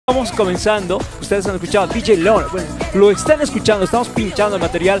Estamos comenzando, ustedes han escuchado a DJ Leonard, bueno, lo están escuchando, estamos pinchando el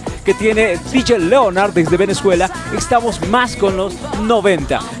material que tiene DJ Leonard desde Venezuela. Estamos más con los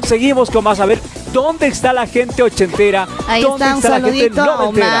 90. Seguimos con más, a ver, ¿dónde está la gente ochentera? Ahí está, un saludito a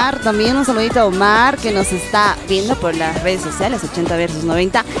Omar, también un saludito a Omar que nos está viendo por las redes sociales, 80 versus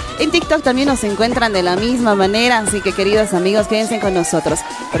 90. En TikTok también nos encuentran de la misma manera, así que queridos amigos, quédense con nosotros,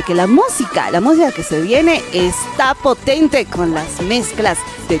 porque la música que se viene está potente con las mezclas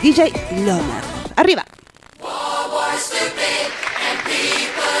de DJ Leonard. ¡Arriba!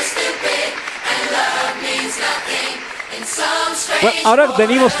 Bueno, ahora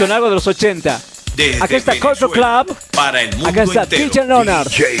venimos con algo de los 80. Desde acá está Culture Club. Para el mundo acá está entero. DJ Leonard.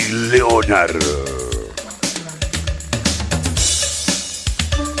 DJ Leonard.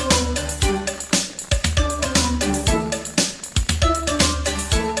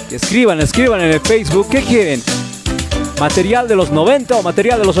 Escriban en el Facebook. ¿Qué quieren? ¿Material de los 90 o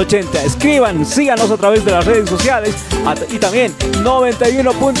material de los 80? Escriban, síganos a través de las redes sociales y también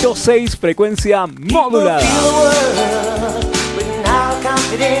 91.6 frecuencia modulada.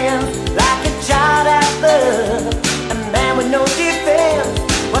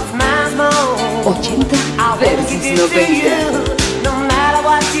 80 versus 90.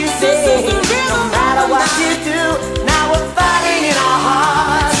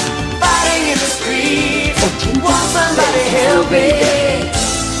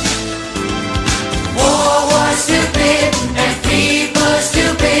 War was stupid and people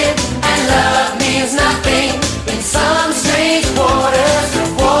stupid and love means nothing in some strange waters.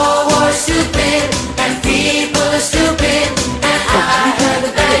 War was stupid and people stupid and I heard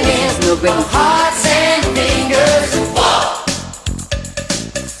the banging of hearts and fingers. War.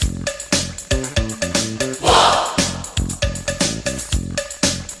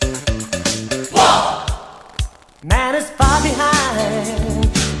 Man is far behind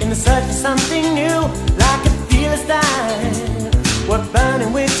in the search for something new, like a Philistine. We're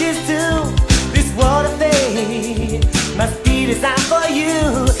burning witches too. This world of fate must be designed for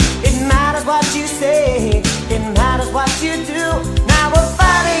you. It matters what you say, it matters what you do. Now we're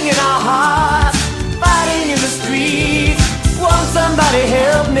fighting in our hearts, fighting in the streets. Won't somebody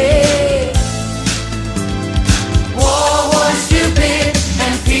help me? War was stupid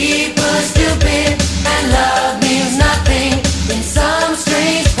and people stupid and love means nothing in some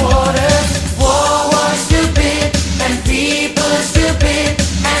strange quarters. War was stupid and people stupid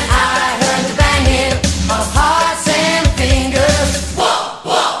and I heard the banging of hearts and fingers. War,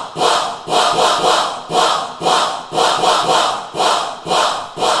 war, war, war, war, war, war, war, war, war, war, war,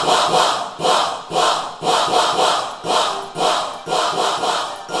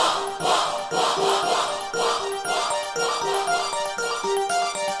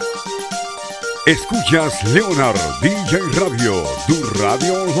 Escuchas Leonard DJ Radio, tu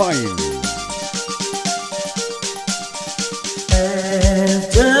radio online.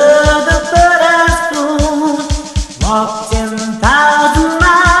 After the bird has flown, walked 10,000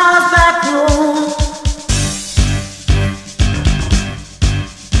 miles back home.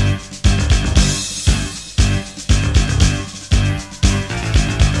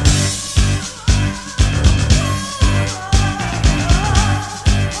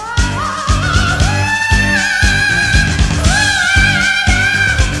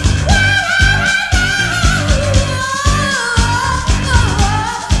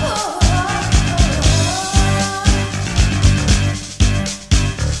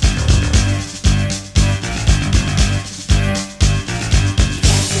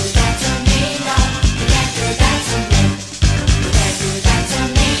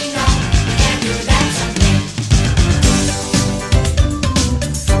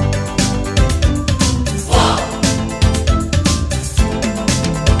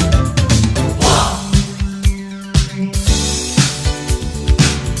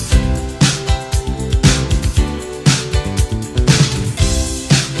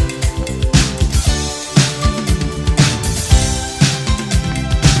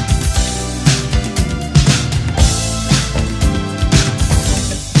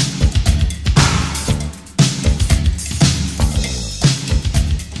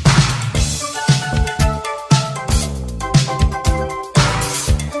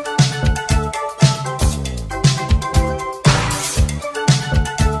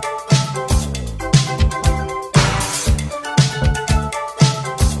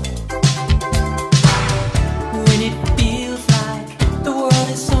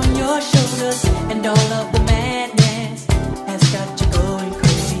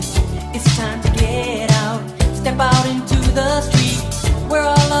 Where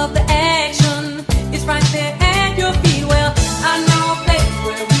all of the action is right there at your feet. Well, I know a place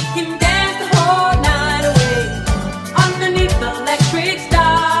where we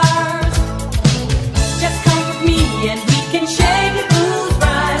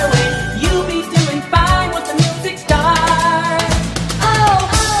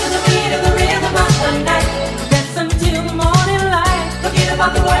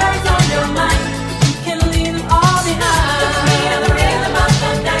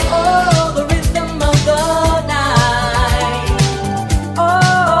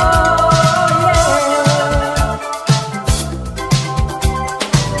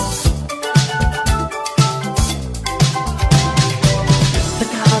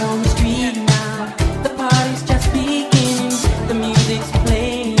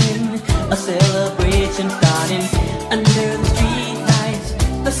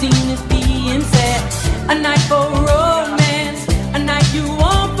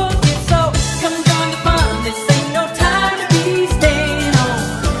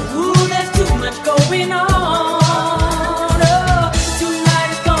going on. Oh,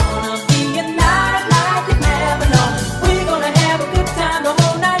 tonight is gonna be a night like you've never known. We're gonna have a good time the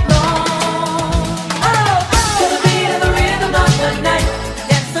whole night long. Oh, to the beat of the rhythm of the night,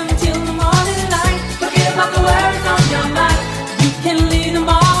 dance until the morning light. Forget about the worries on your mind. You can leave them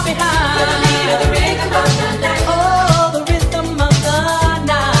all behind. To the beat of the rhythm of the night. Oh, the rhythm of the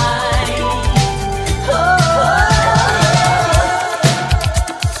night. Oh.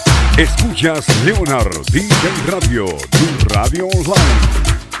 Escuchas Leonard DJ Radio, tu radio online.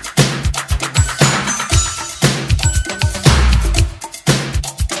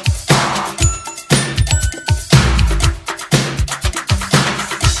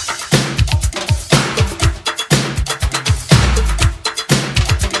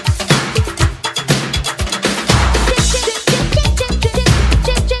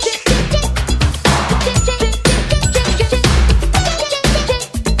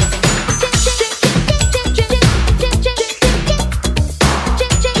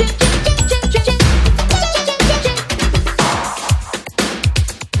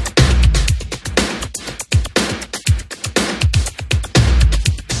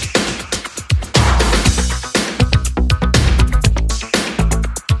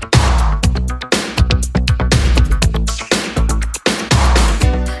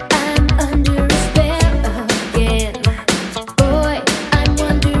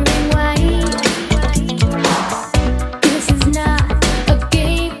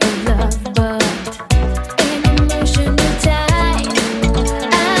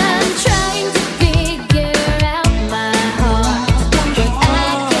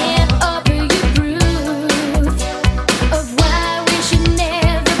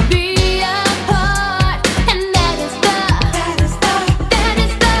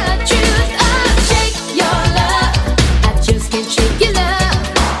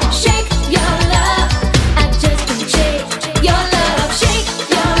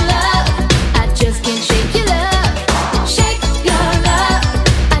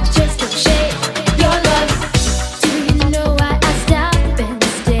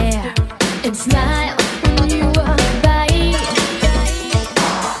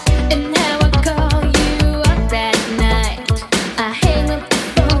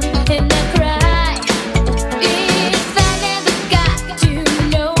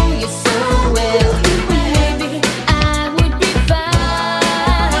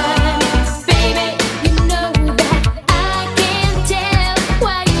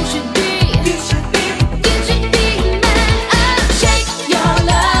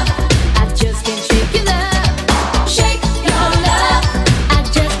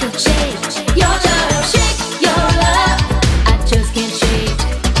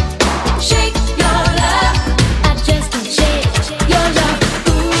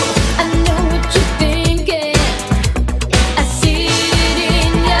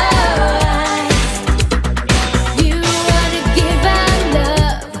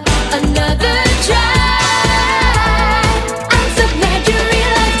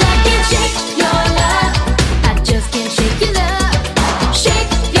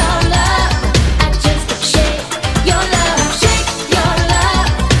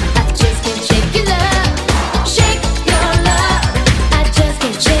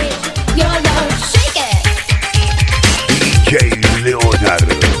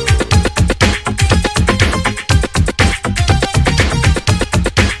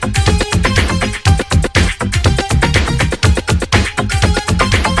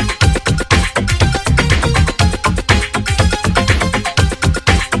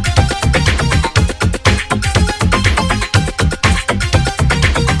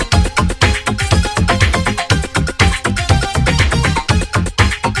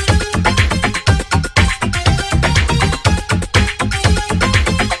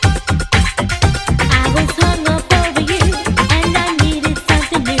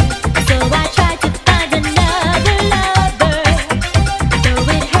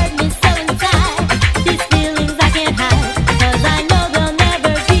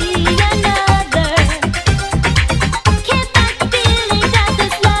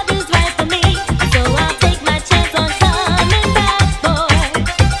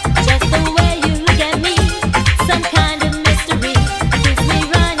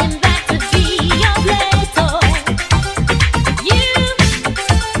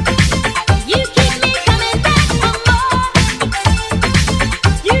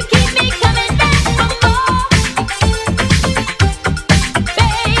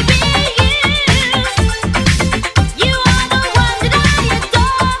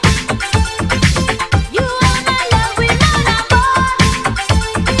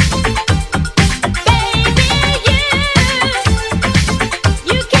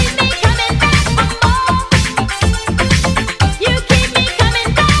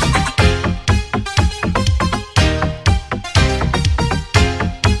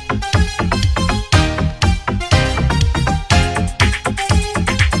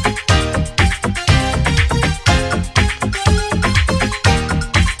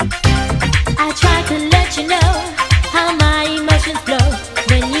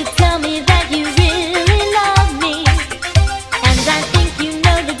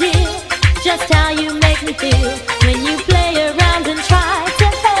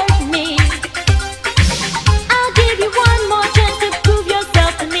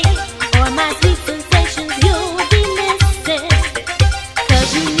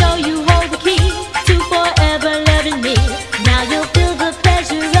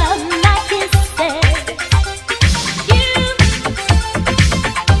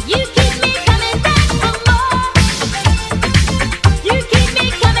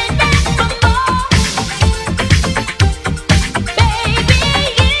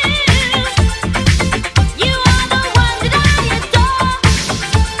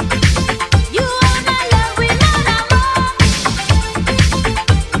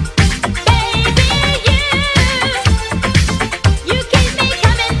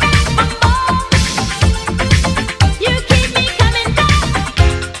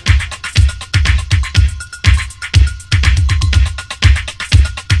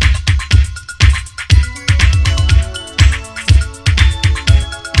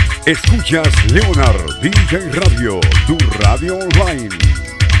 Escuchas Leonard DJ Radio, tu radio online.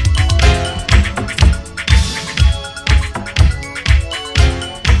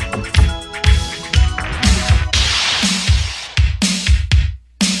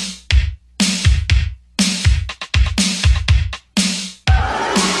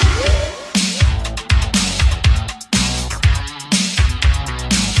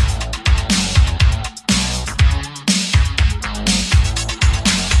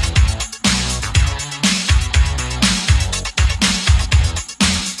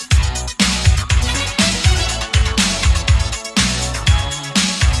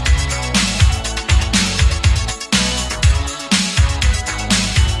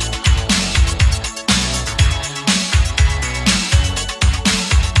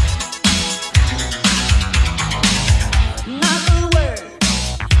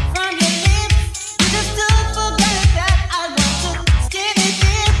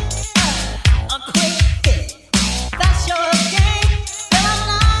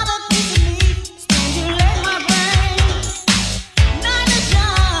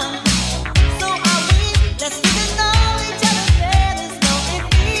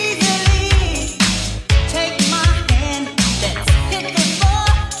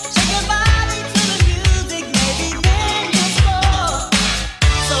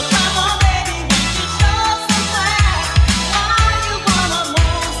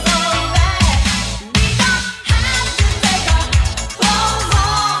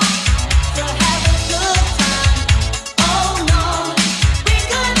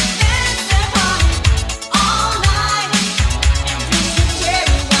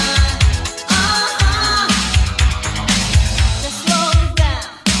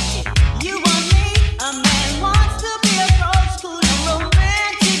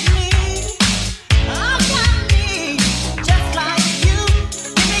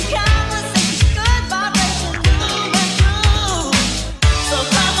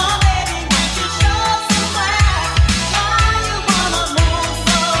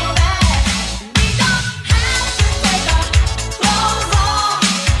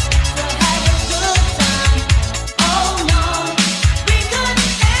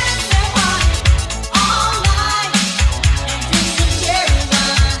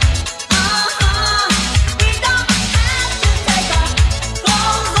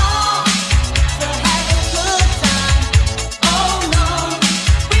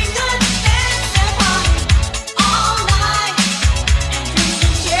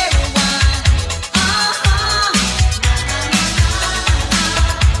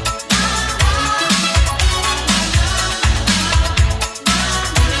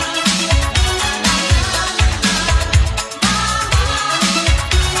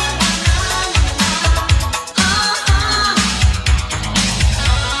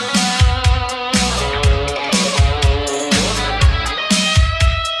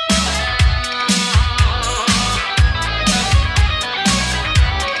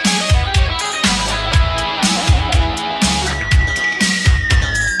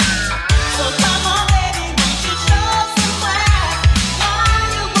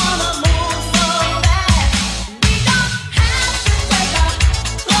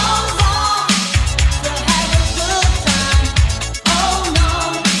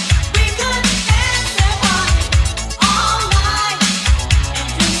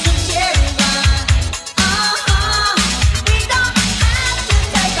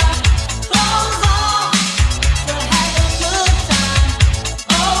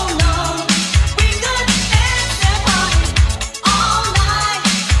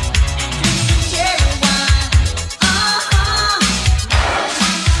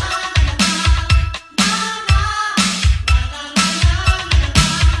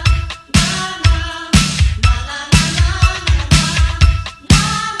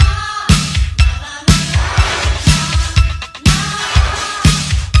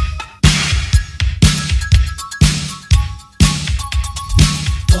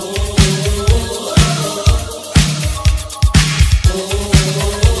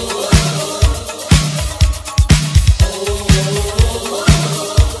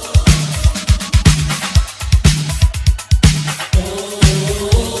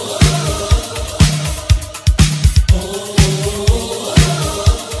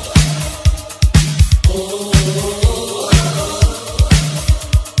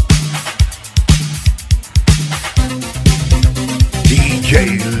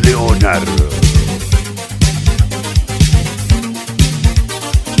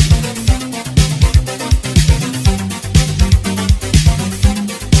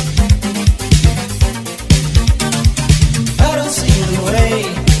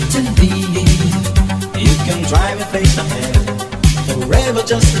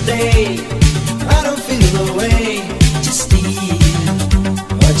 yesterday. I don't feel the way. Just leave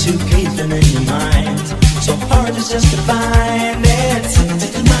what you keeping in your mind. So hard is just to find it.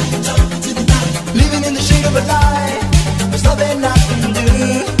 Living in the shade of a lie. There's nothing I can do.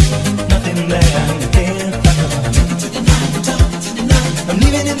 Nothing that I can do. I'm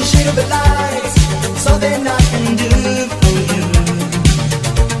living in the shade of a lie. There's nothing I can do for you.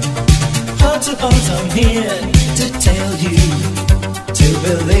 Heart to heart I'm here to tell you to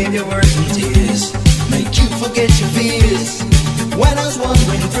believe your words and tears. Make you forget your fears. When I was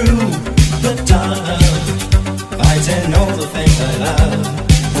wandering through the dark, fighting all the things I love,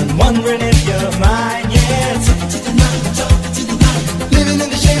 and wondering if you're mine yet. Living in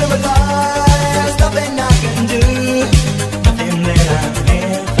the shade of a lie. There's nothing I can do. Nothing that I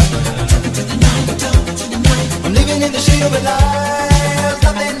can find. I'm living in the shade of a lie. There's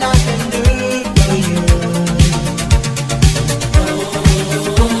nothing I can do for you.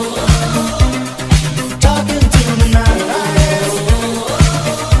 Talking to the night,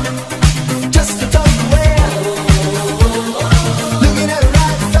 just to talk away. Looking at her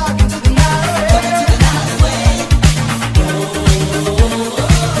eyes, talking to the night,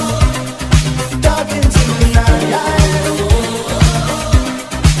 talking to the night,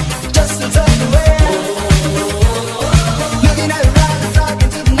 just to talk away. Looking at her eyes, talking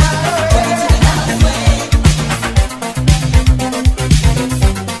to the night.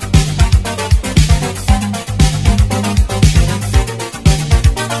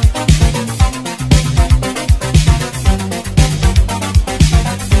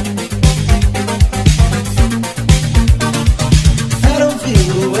 I don't feel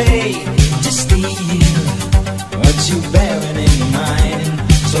the way to steal what you bearing in your mind.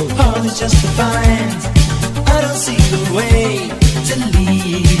 So hard it's just to find. I don't see the way to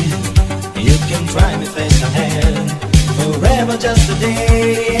leave. You can try me face ahead. Forever just a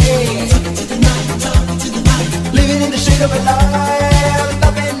day. Living in the shade of a lie.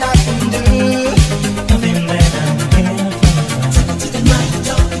 Nothing I can do. Nothing that I can find.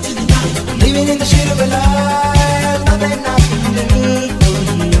 Living in the shade of a lie. Nothing I can do for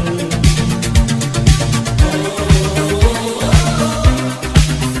you.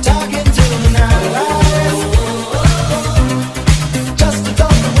 Talking to the night, just to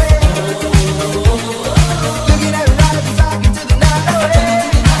talk away. Looking at her eyes, talking to the night.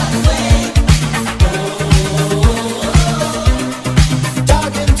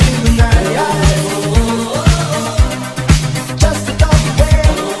 Talking to the night, just to talk away.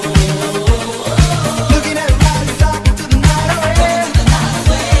 Looking at her eyes, talking to the night.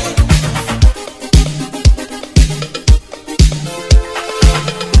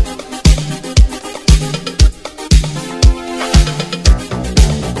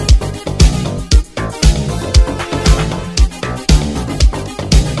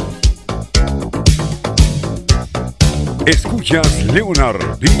 Escuchas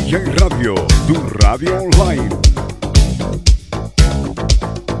Leonard DJ Radio, tu radio online.